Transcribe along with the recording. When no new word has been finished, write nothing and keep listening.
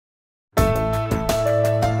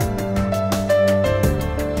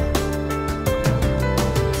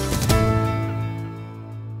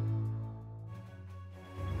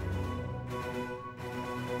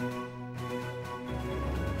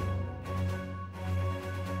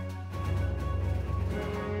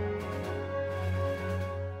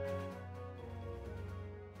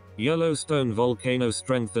Yellowstone volcano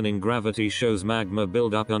strengthening gravity shows magma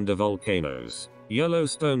buildup under volcanoes.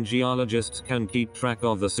 Yellowstone geologists can keep track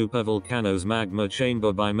of the supervolcano's magma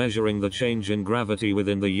chamber by measuring the change in gravity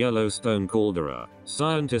within the Yellowstone caldera.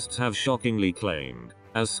 Scientists have shockingly claimed,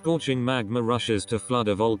 as scorching magma rushes to flood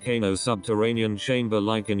a volcano's subterranean chamber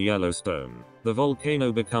like in Yellowstone, the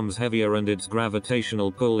volcano becomes heavier and its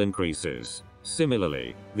gravitational pull increases.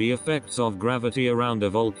 Similarly, the effects of gravity around a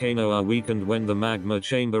volcano are weakened when the magma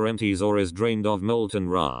chamber empties or is drained of molten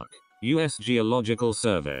rock. U.S. Geological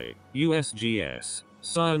Survey, USGS.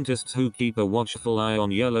 Scientists who keep a watchful eye on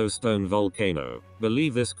Yellowstone volcano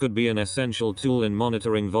believe this could be an essential tool in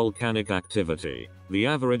monitoring volcanic activity. The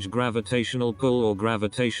average gravitational pull or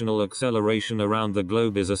gravitational acceleration around the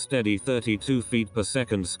globe is a steady 32 feet per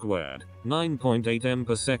second squared, 9.8 m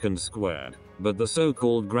per second squared. But the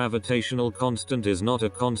so-called gravitational constant is not a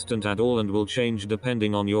constant at all and will change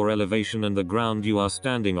depending on your elevation and the ground you are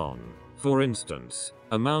standing on. For instance,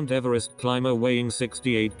 a Mount Everest climber weighing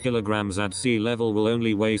 68 kilograms at sea level will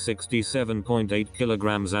only weigh 67.8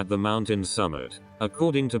 kilograms at the mountain's summit.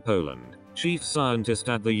 According to Poland, chief scientist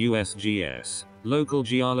at the USGS, local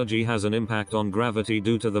geology has an impact on gravity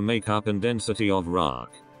due to the makeup and density of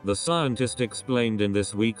rock. The scientist explained in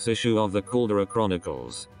this week's issue of the Caldera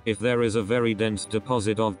Chronicles, if there is a very dense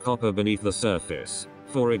deposit of copper beneath the surface,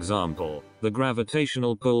 for example, the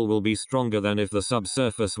gravitational pull will be stronger than if the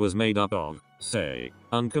subsurface was made up of, say,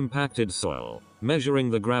 uncompacted soil. Measuring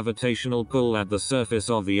the gravitational pull at the surface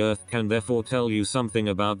of the Earth can therefore tell you something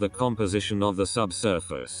about the composition of the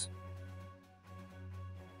subsurface.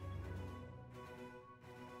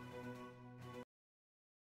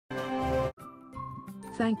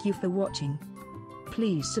 Thank you for watching.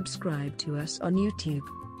 Please subscribe to us on YouTube.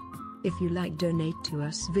 If you like, donate to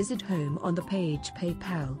us, visit home on the page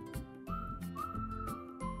PayPal.